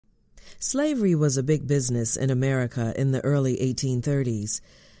Slavery was a big business in America in the early 1830s.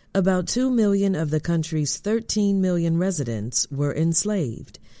 About 2 million of the country's 13 million residents were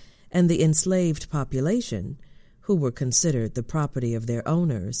enslaved, and the enslaved population, who were considered the property of their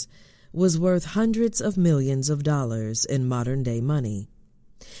owners, was worth hundreds of millions of dollars in modern-day money.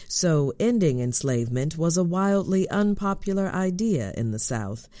 So ending enslavement was a wildly unpopular idea in the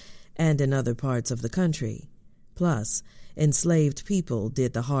South and in other parts of the country. Plus, enslaved people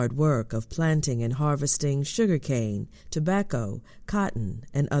did the hard work of planting and harvesting sugarcane, tobacco, cotton,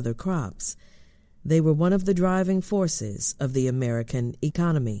 and other crops. They were one of the driving forces of the American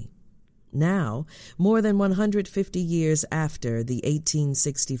economy. Now, more than 150 years after the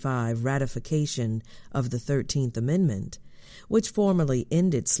 1865 ratification of the 13th Amendment, which formally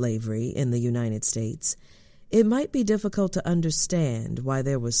ended slavery in the United States, it might be difficult to understand why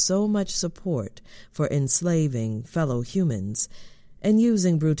there was so much support for enslaving fellow humans and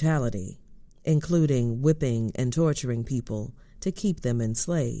using brutality, including whipping and torturing people to keep them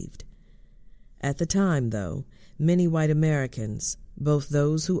enslaved. At the time, though, many white Americans, both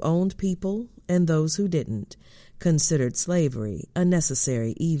those who owned people and those who didn't, considered slavery a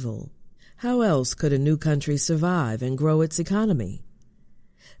necessary evil. How else could a new country survive and grow its economy?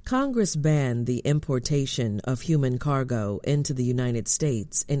 Congress banned the importation of human cargo into the United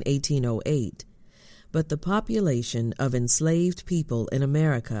States in 1808, but the population of enslaved people in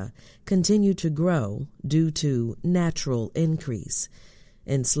America continued to grow due to natural increase,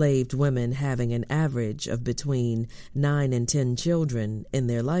 enslaved women having an average of between 9 and 10 children in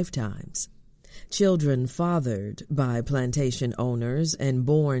their lifetimes. Children fathered by plantation owners and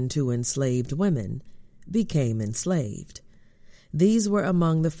born to enslaved women became enslaved. These were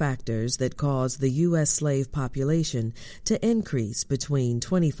among the factors that caused the U.S. slave population to increase between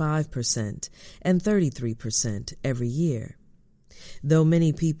 25% and 33% every year. Though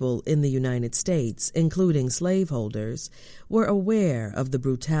many people in the United States, including slaveholders, were aware of the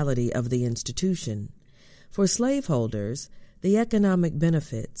brutality of the institution, for slaveholders, the economic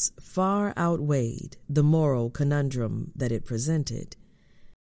benefits far outweighed the moral conundrum that it presented.